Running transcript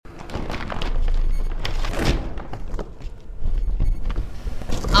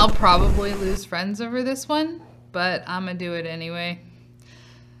I'll probably lose friends over this one, but I'm gonna do it anyway.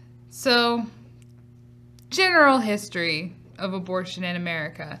 So, general history of abortion in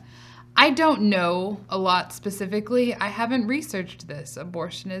America. I don't know a lot specifically. I haven't researched this.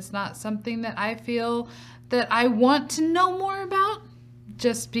 Abortion is not something that I feel that I want to know more about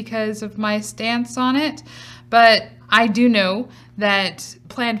just because of my stance on it. But I do know that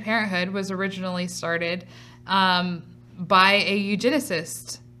Planned Parenthood was originally started by a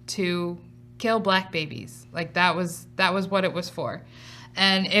eugenicist to kill black babies. Like that was what it was for.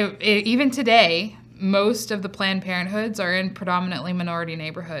 And even today, most of the Planned Parenthoods are in predominantly minority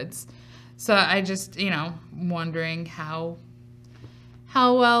neighborhoods. So I just, wondering how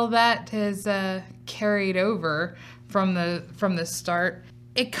well that has carried over from the start.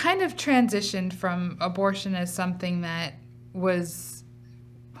 It kind of transitioned from abortion as something that was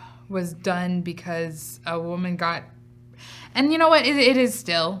done because a woman got, and you know what, it is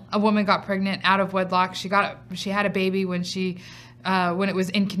still, a woman got pregnant out of wedlock. She had a baby when it was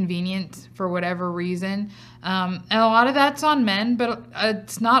inconvenient for whatever reason. And a lot of that's on men, but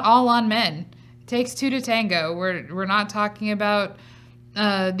it's not all on men. It takes two to tango. We're not talking about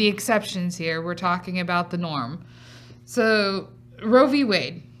the exceptions here. We're talking about the norm. So Roe v.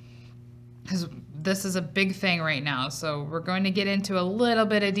 Wade, because this is a big thing right now. So we're going to get into a little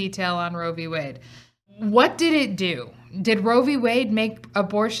bit of detail on Roe v. Wade. What did it do? Did Roe v. Wade make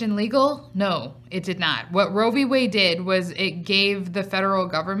abortion legal? No, it did not. What Roe v. Wade did was it gave the federal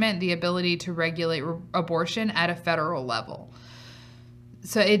government the ability to regulate abortion at a federal level.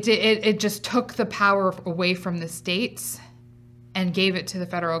 So it just took the power away from the states and gave it to the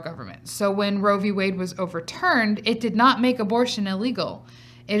federal government. So when Roe v. Wade was overturned, it did not make abortion illegal.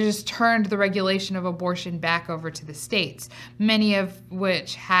 It just turned the regulation of abortion back over to the states, many of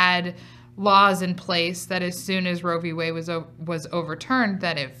which had laws in place that as soon as Roe v. Wade was overturned,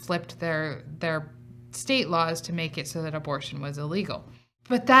 that it flipped their state laws to make it so that abortion was illegal.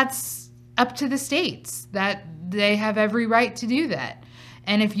 But that's up to the states. That they have every right to do that.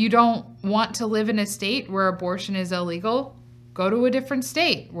 And if you don't want to live in a state where abortion is illegal, go to a different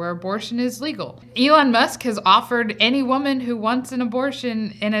state where abortion is legal. Elon Musk has offered any woman who wants an abortion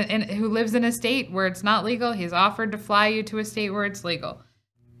who lives in a state where it's not legal, he's offered to fly you to a state where it's legal.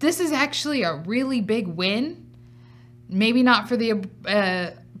 This is actually a really big win. Maybe not for the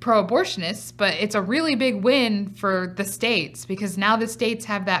pro-abortionists, but it's a really big win for the states because now the states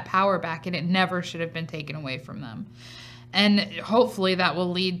have that power back and it never should have been taken away from them. And hopefully that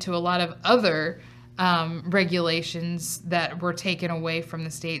will lead to a lot of other regulations that were taken away from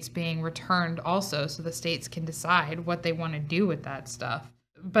the states being returned also, so the states can decide what they want to do with that stuff.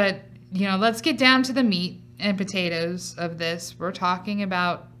 But, let's get down to the meat and potatoes of this. We're talking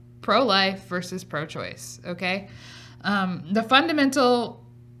about pro-life versus pro-choice, okay? There are fundamental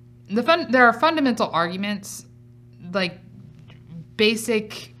arguments, like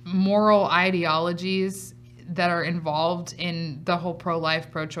basic moral ideologies that are involved in the whole pro-life,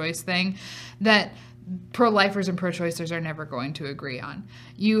 pro-choice thing that pro-lifers and pro-choicers are never going to agree on.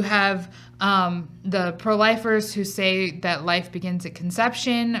 You have the pro-lifers who say that life begins at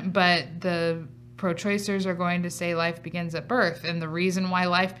conception, but the pro-choicers are going to say life begins at birth. And the reason why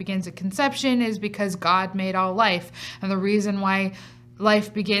life begins at conception is because God made all life. And the reason why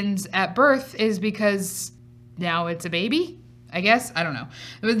life begins at birth is because now it's a baby, I guess. I don't know.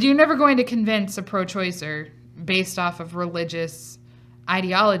 You're never going to convince a pro-choicer based off of religious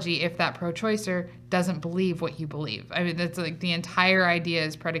ideology if that pro-choicer doesn't believe what you believe. I mean, that's like the entire idea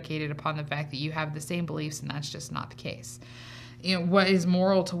is predicated upon the fact that you have the same beliefs, and that's just not the case. What is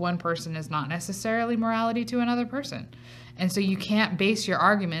moral to one person is not necessarily morality to another person. And so you can't base your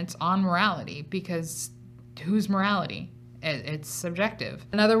arguments on morality because whose morality? It's subjective.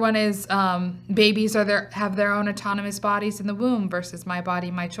 Another one is babies have their own autonomous bodies in the womb versus my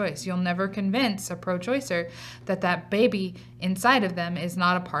body, my choice. You'll never convince a pro-choicer that baby inside of them is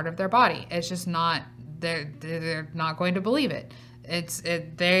not a part of their body. It's just not. They're not going to believe it.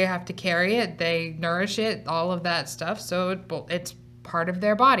 They have to carry it. They nourish it. All of that stuff. So it's part of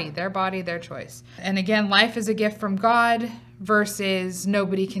their body, their choice. And again, life is a gift from God versus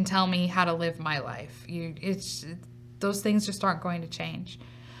nobody can tell me how to live my life. Those things just aren't going to change.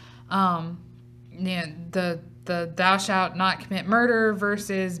 The thou shalt not commit murder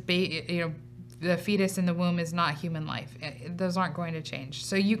versus the fetus in the womb is not human life. Those aren't going to change.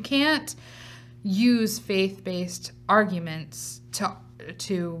 So you can't use faith-based arguments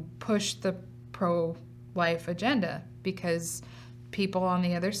to push the pro-life agenda because people on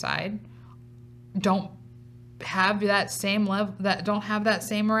the other side don't have that same level, that don't have that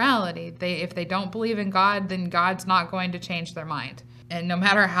same morality. If they don't believe in God, then God's not going to change their mind. And no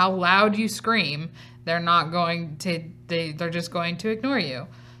matter how loud you scream, they're just going to ignore you.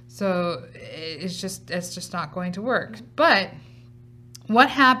 So it's just not going to work. But what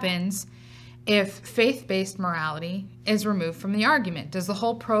happens if faith-based morality is removed from the argument? Does the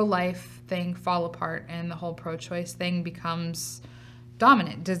whole pro-life thing fall apart and the whole pro-choice thing becomes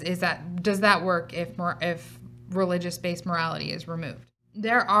dominant? Does that work if religious-based morality is removed?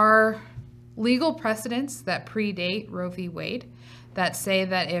 There are legal precedents that predate Roe v. Wade that say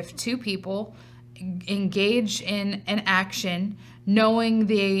that if two people engage in an action knowing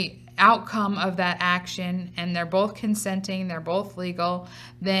the outcome of that action and they're both consenting, they're both legal,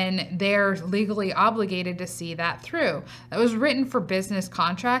 then they're legally obligated to see that through. That was written for business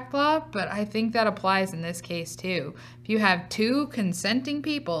contract law, but I think that applies in this case too. If you have two consenting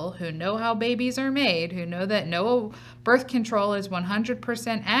people who know how babies are made, who know that no birth control is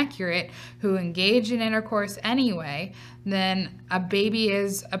 100% accurate, who engage in intercourse anyway, then a baby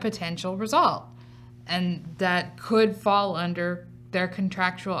is a potential result. And that could fall under their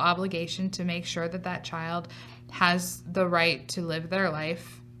contractual obligation to make sure that that child has the right to live their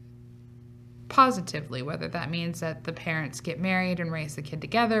life positively, whether that means that the parents get married and raise the kid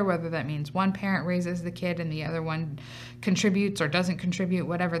together, whether that means one parent raises the kid and the other one contributes or doesn't contribute,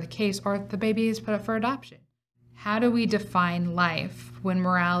 whatever the case, or the baby is put up for adoption. How do we define life when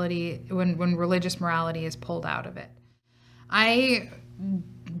religious morality is pulled out of it? I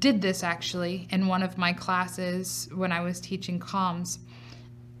did this actually in one of my classes when I was teaching when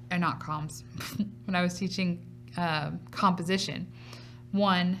I was teaching composition.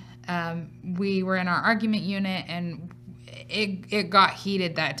 We were in our argument unit and it got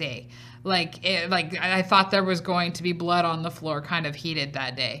heated that day. I thought there was going to be blood on the floor, kind of heated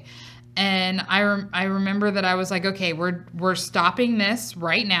that day. And I remember that I was like, okay, we're stopping this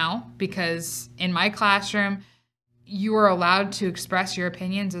right now, because in my classroom, you are allowed to express your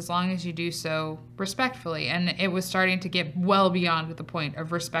opinions as long as you do so respectfully. And it was starting to get well beyond the point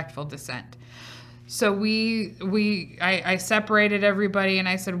of respectful dissent. So I separated everybody and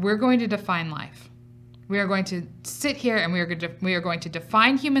I said, we're going to define life. We are going to sit here and we are going to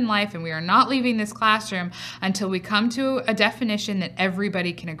define human life, and we are not leaving this classroom until we come to a definition that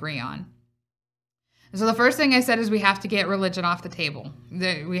everybody can agree on. So the first thing I said is we have to get religion off the table.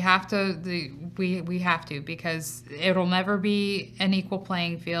 We have to, because it'll never be an equal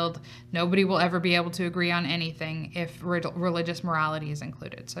playing field. Nobody will ever be able to agree on anything if religious morality is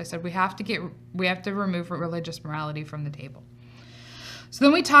included. So I said we have to remove religious morality from the table. So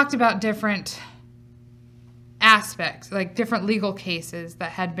then we talked about different aspects, like different legal cases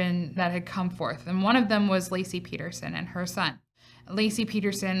that had come forth. And one of them was Laci Peterson and her son. Laci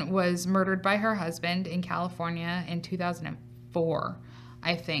Peterson was murdered by her husband in California in 2004,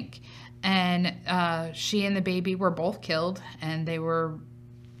 I think. And she and the baby were both killed, and they were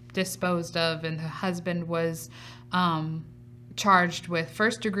disposed of. And the husband was charged with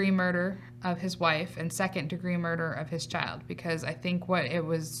first-degree murder of his wife and second-degree murder of his child, because I think what it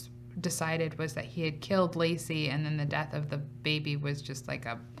was decided was that he had killed Laci, and then the death of the baby was just like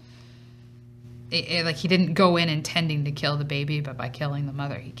he didn't go in intending to kill the baby, but by killing the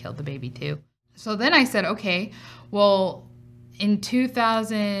mother, he killed the baby too. So then I said, okay, well, in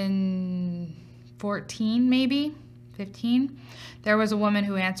 2014, maybe 15, there was a woman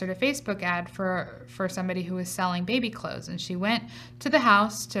who answered a Facebook ad for somebody who was selling baby clothes, and she went to the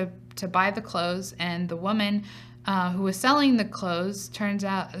house to buy the clothes, and the woman who was selling the clothes, turns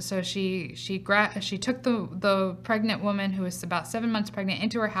out, so she took the pregnant woman who was about 7 months pregnant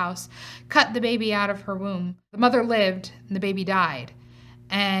into her house, cut the baby out of her womb. The mother lived, and the baby died,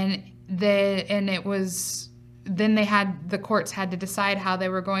 and the courts had to decide how they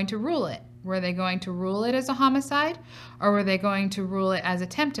were going to rule it. Were they going to rule it as a homicide, or were they going to rule it as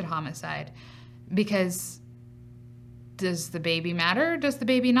attempted homicide? Because does the baby matter, or does the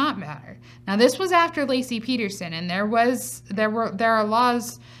baby not matter? Now, this was after Laci Peterson, and there are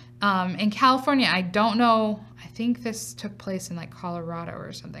laws in California. I don't know. I think this took place in like Colorado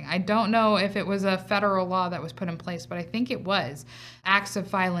or something. I don't know if it was a federal law that was put in place, but I think it was acts of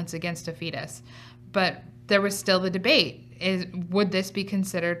violence against a fetus. But there was still the debate: would this be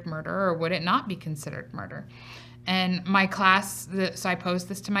considered murder, or would it not be considered murder? And my class, so I posed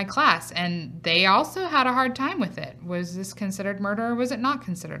this to my class, and they also had a hard time with it. Was this considered murder, or was it not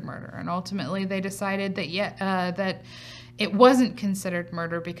considered murder? And ultimately, they decided that that it wasn't considered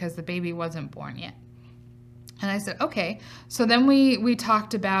murder because the baby wasn't born yet. And I said, okay. So then we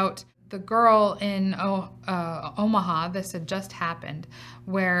talked about the girl in Omaha. This had just happened,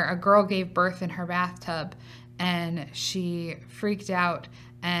 where a girl gave birth in her bathtub, and she freaked out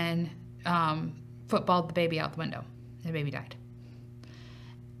and footballed the baby out the window. The baby died.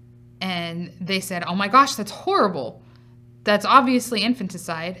 And they said, oh my gosh, that's horrible. That's obviously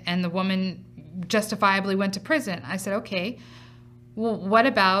infanticide. And the woman justifiably went to prison. I said, okay, well, what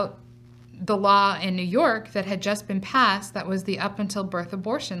about the law in New York that had just been passed that was the up until birth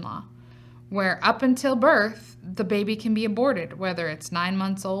abortion law, where up until birth, the baby can be aborted, whether it's 9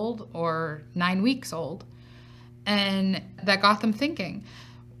 months old or 9 weeks old. And that got them thinking,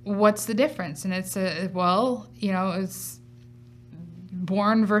 what's the difference? And it's it's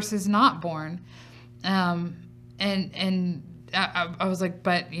born versus not born. And I was like,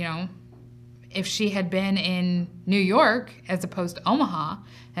 but, if she had been in New York as opposed to Omaha,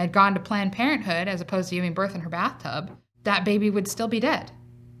 had gone to Planned Parenthood as opposed to giving birth in her bathtub, that baby would still be dead.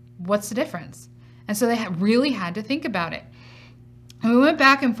 What's the difference? And so they really had to think about it. And we went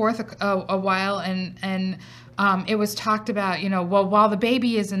back and forth a while, and it was talked about, while the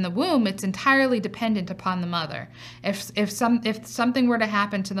baby is in the womb, it's entirely dependent upon the mother. If something were to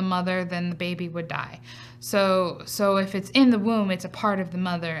happen to the mother, then the baby would die. So if it's in the womb, it's a part of the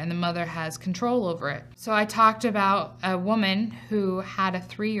mother, and the mother has control over it. So I talked about a woman who had a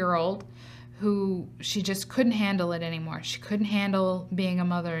 3-year-old who she just couldn't handle it anymore. She couldn't handle being a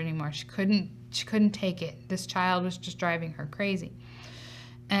mother anymore. She couldn't take it. This child was just driving her crazy.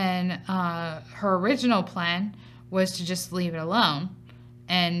 And her original plan was to just leave it alone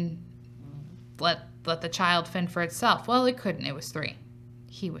and let the child fend for itself. Well, it couldn't. It was 3.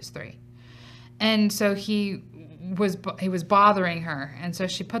 He was 3. And so he was bothering her. And so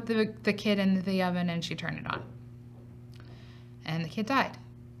she put the kid in the oven and she turned it on. And the kid died.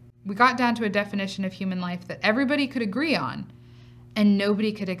 We got down to a definition of human life that everybody could agree on and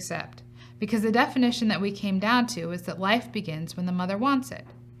nobody could accept. Because the definition that we came down to is that life begins when the mother wants it.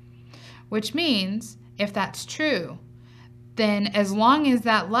 Which means, if that's true, then as long as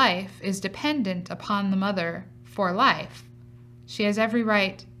that life is dependent upon the mother for life, she has every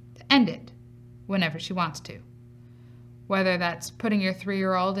right to end it whenever she wants to. Whether that's putting your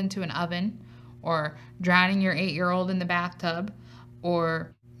 3-year-old into an oven, or drowning your 8-year-old in the bathtub,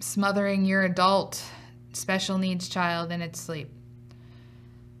 or smothering your adult special needs child in its sleep.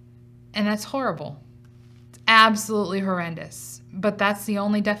 And that's horrible. It's absolutely horrendous. But that's the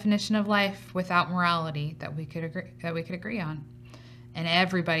only definition of life without morality that we could agree on. And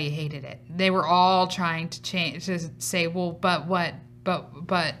everybody hated it. They were all trying to say, well, but what?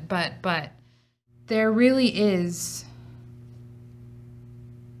 But. There really is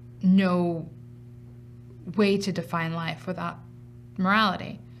no way to define life without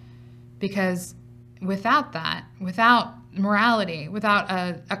morality. Because without that, without morality, without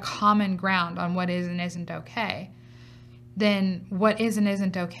a common ground on what is and isn't okay, then what is and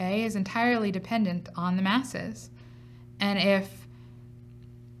isn't okay is entirely dependent on the masses. And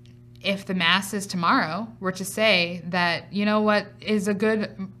if the masses tomorrow were to say that, what is a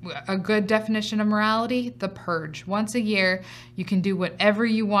good definition of morality? The purge. Once a year, you can do whatever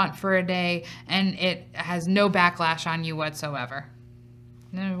you want for a day, and it has no backlash on you whatsoever.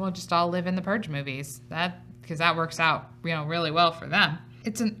 And we'll just all live in the Purge movies. Because that works out, really well for them.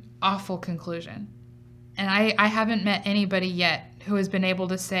 It's an awful conclusion. And I haven't met anybody yet who has been able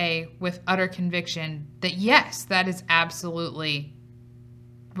to say with utter conviction that yes, that is absolutely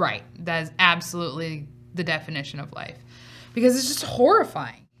right. That is absolutely the definition of life. Because it's just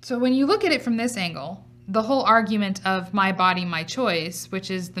horrifying. So when you look at it from this angle, the whole argument of my body, my choice, which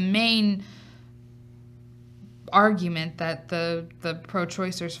is the main argument that the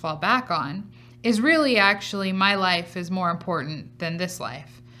pro-choicers fall back on, is really actually my life is more important than this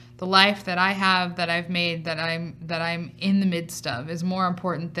life. The life that I have, that I've made, that I'm in the midst of is more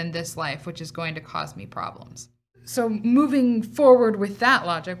important than this life, which is going to cause me problems. So moving forward with that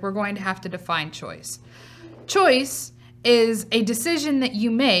logic, we're going to have to define choice. Choice is a decision that you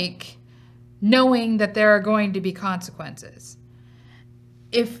make knowing that there are going to be consequences.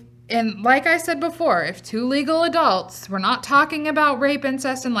 And like I said before, if 2 legal adults, we're not talking about rape,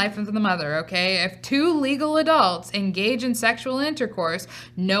 incest, and life of the mother, okay? If 2 legal adults engage in sexual intercourse,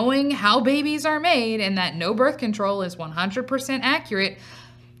 knowing how babies are made and that no birth control is 100% accurate,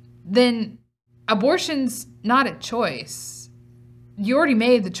 then abortion's not a choice. You already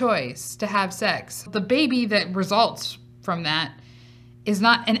made the choice to have sex. The baby that results from that is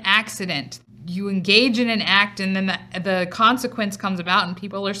not an accident. You engage in an act and then the consequence comes about and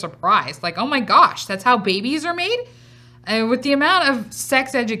people are surprised. Like, oh my gosh, that's how babies are made? And with the amount of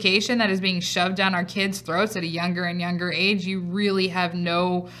sex education that is being shoved down our kids' throats at a younger and younger age, you really have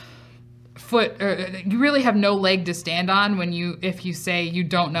no leg to stand on if you say you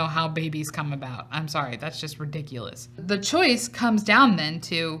don't know how babies come about. I'm sorry, that's just ridiculous. The choice comes down then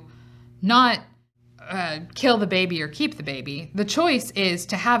to not kill the baby or keep the baby. The choice is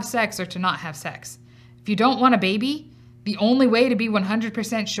to have sex or to not have sex. If you don't want a baby, the only way to be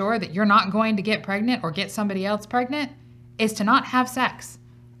 100% sure that you're not going to get pregnant or get somebody else pregnant is to not have sex.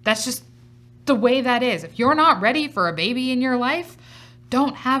 That's just the way that is. If you're not ready for a baby in your life,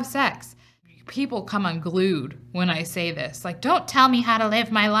 don't have sex. People come unglued when I say this. Like, don't tell me how to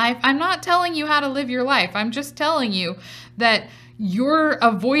live my life. I'm not telling you how to live your life. I'm just telling you that your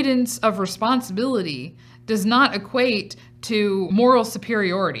avoidance of responsibility does not equate to moral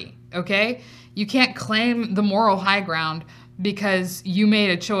superiority, okay? You can't claim the moral high ground because you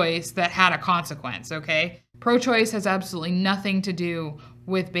made a choice that had a consequence, okay? Pro-choice has absolutely nothing to do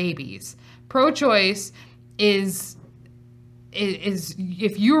with babies. Pro-choice is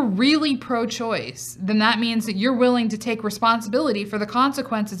if you're really pro-choice, then that means that you're willing to take responsibility for the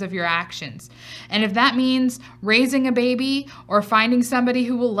consequences of your actions. And if that means raising a baby or finding somebody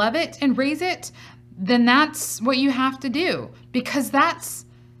who will love it and raise it, then that's what you have to do, because that's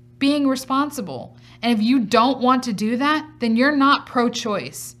being responsible. And if you don't want to do that, then you're not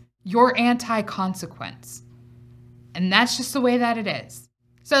pro-choice. You're anti-consequence. And that's just the way that it is.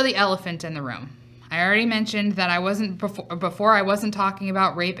 So the elephant in the room. I already mentioned that I wasn't talking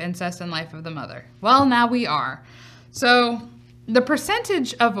about rape, incest, and life of the mother. Well, now we are. So the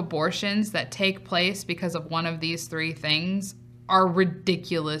percentage of abortions that take place because of one of these three things are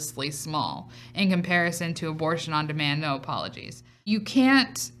ridiculously small in comparison to abortion on demand, no apologies. You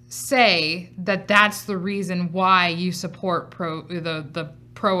can't say that that's the reason why you support the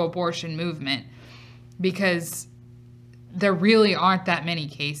pro-abortion movement, because there really aren't that many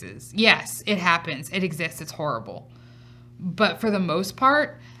cases. Yes, it happens. It exists. It's horrible. But for the most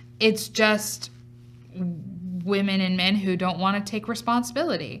part, it's just women and men who don't want to take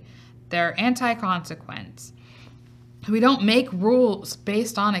responsibility. They're anti-consequence. We don't make rules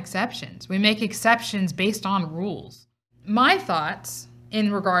based on exceptions. We make exceptions based on rules. My thoughts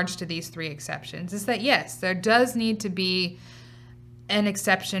in regards to these three exceptions is that yes, there does need to be an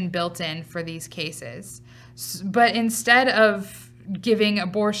exception built in for these cases. But instead of giving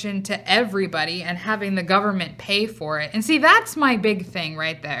abortion to everybody and having the government pay for it, and see, that's my big thing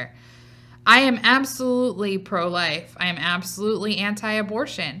right there. I am absolutely pro-life. I am absolutely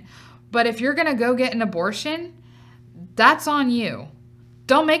anti-abortion. But if you're going to go get an abortion, that's on you.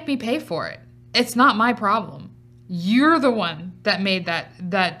 Don't make me pay for it. It's not my problem. You're the one that made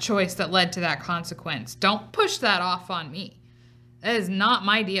that choice that led to that consequence. Don't push that off on me. That is not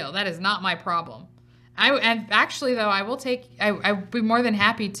my deal. That is not my problem. And actually, though, I would be more than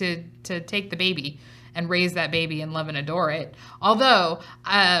happy to take the baby and raise that baby and love and adore it. Although,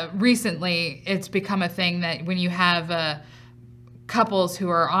 recently, it's become a thing that when you have couples who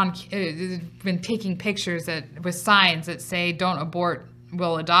are been taking pictures with signs that say, don't abort,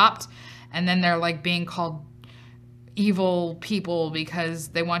 we'll adopt, and then they're like being called evil people because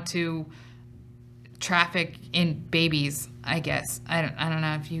they want to traffic in babies, I guess. I don't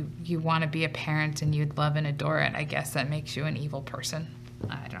know, if you want to be a parent and you'd love and adore it, I guess that makes you an evil person.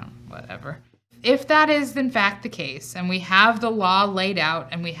 I don't, whatever. If that is in fact the case, and we have the law laid out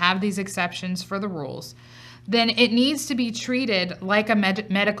and we have these exceptions for the rules, then it needs to be treated like a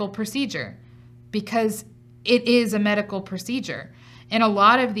medical procedure, because it is a medical procedure. In a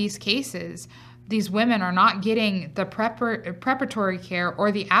lot of these cases, these women are not getting the preparatory care or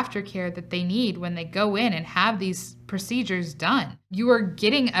the aftercare that they need when they go in and have these procedures done. You are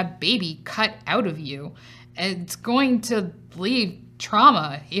getting a baby cut out of you. It's going to leave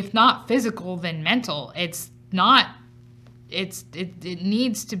trauma, if not physical, then mental. It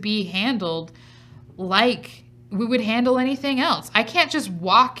needs to be handled like we would handle anything else. I can't just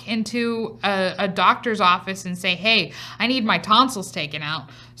walk into a doctor's office and say, hey, I need my tonsils taken out,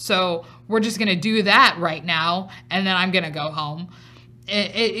 so we're just going to do that right now, and then I'm going to go home.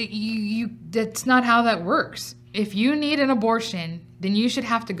 That's not how that works. If you need an abortion, then you should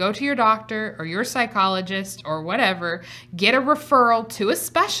have to go to your doctor or your psychologist or whatever, get a referral to a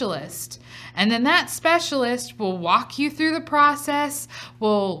specialist, and then that specialist will walk you through the process,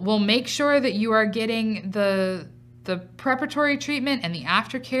 will make sure that you are getting the preparatory treatment and the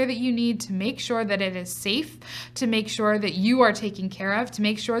aftercare that you need to make sure that it is safe, to make sure that you are taken care of, to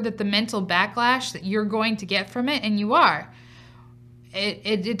make sure that the mental backlash that you're going to get from it, and you are.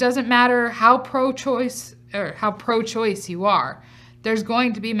 It doesn't matter how pro-choice or how pro-choice you are. There's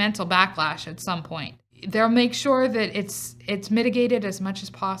going to be mental backlash at some point. They'll make sure that it's mitigated as much as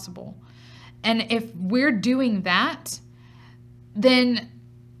possible. And if we're doing that, then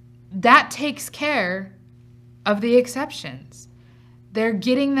that takes care of the exceptions. They're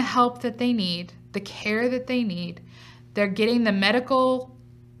getting the help that they need, the care that they need. They're getting the medical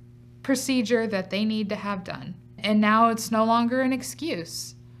procedure that they need to have done. And now it's no longer an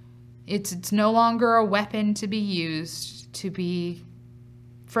excuse. It's no longer a weapon to be used to be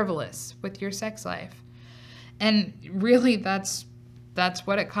frivolous with your sex life. And really that's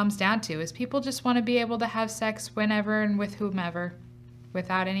what it comes down to, is people just want to be able to have sex whenever and with whomever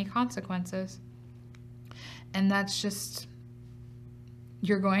without any consequences. And that's just,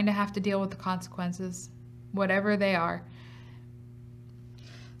 you're going to have to deal with the consequences, whatever they are.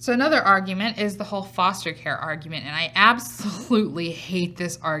 So another argument is the whole foster care argument. And I absolutely hate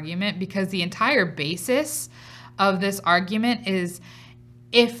this argument, because the entire basis of this argument is,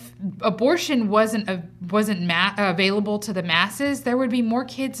 if abortion wasn't available to the masses, there would be more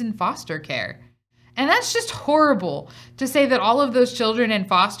kids in foster care. And that's just horrible, to say that all of those children in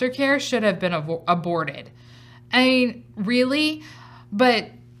foster care should have been aborted. I mean, really?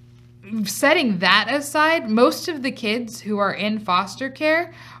 But setting that aside, most of the kids who are in foster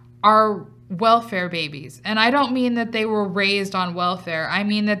care are welfare babies. And I don't mean that they were raised on welfare. I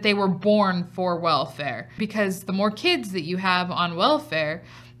mean that they were born for welfare. Because the more kids that you have on welfare,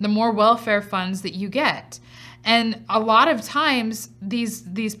 the more welfare funds that you get. And a lot of times,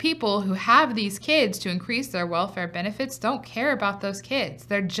 these people who have these kids to increase their welfare benefits don't care about those kids.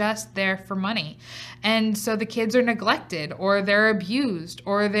 They're just there for money. And so the kids are neglected, or they're abused,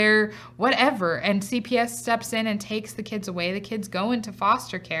 or they're whatever. And CPS steps in and takes the kids away. The kids go into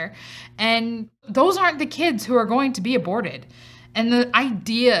foster care. And those aren't the kids who are going to be aborted. And the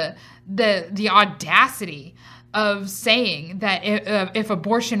idea, the audacity of saying that if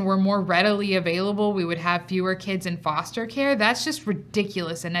abortion were more readily available, we would have fewer kids in foster care, that's just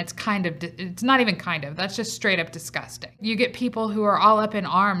ridiculous. And it's not even that's just straight up disgusting. You get people who are all up in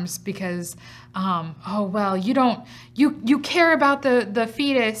arms because, you care about the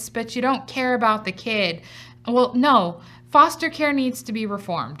fetus, but you don't care about the kid. Well, no, foster care needs to be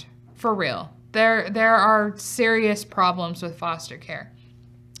reformed, for real. There are serious problems with foster care.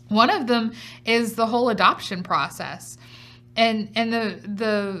 One of them is the whole adoption process. And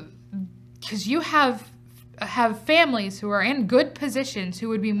because you have families who are in good positions who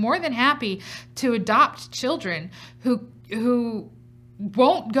would be more than happy to adopt children who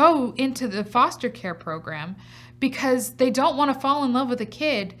won't go into the foster care program because they don't want to fall in love with a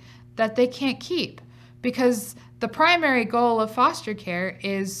kid that they can't keep. Because the primary goal of foster care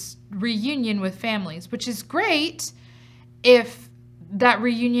is reunion with families, which is great if that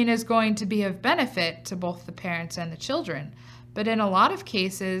reunion is going to be of benefit to both the parents and the children. But in a lot of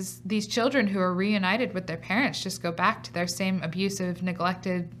cases, these children who are reunited with their parents just go back to their same abusive,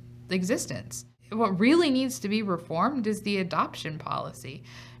 neglected existence. What really needs to be reformed is the adoption policy,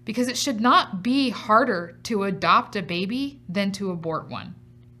 because it should not be harder to adopt a baby than to abort one.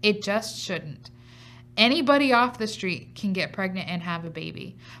 It just shouldn't. Anybody off the street can get pregnant and have a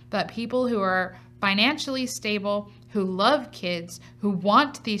baby, but people who are financially stable, who love kids, who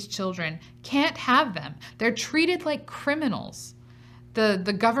want these children, can't have them. They're treated like criminals.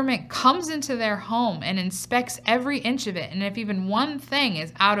 The government comes into their home and inspects every inch of it. And if even one thing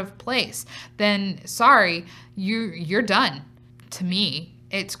is out of place, then sorry, you're done. To me,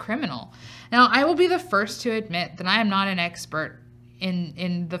 it's criminal. Now, I will be the first to admit that I am not an expert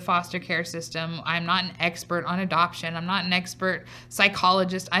in the foster care system. I'm not an expert on adoption. I'm not an expert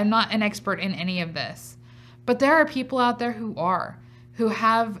psychologist. I'm not an expert in any of this. But there are people out there who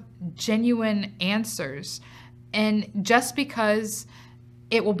have genuine answers. And just because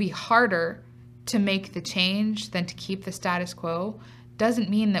it will be harder to make the change than to keep the status quo doesn't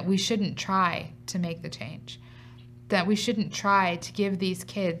mean that we shouldn't try to make the change. That we shouldn't try to give these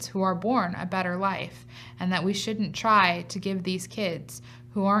kids who are born a better life, and that we shouldn't try to give these kids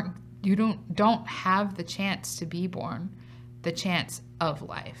who don't have the chance to be born the chance of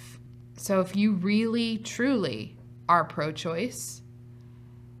life. So if you really, truly are pro-choice,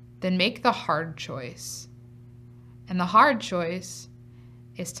 then make the hard choice. And the hard choice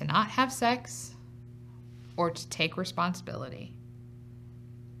is to not have sex or to take responsibility.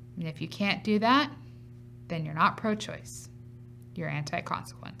 And if you can't do that, then you're not pro-choice. You're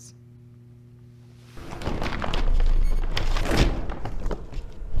anti-consequence.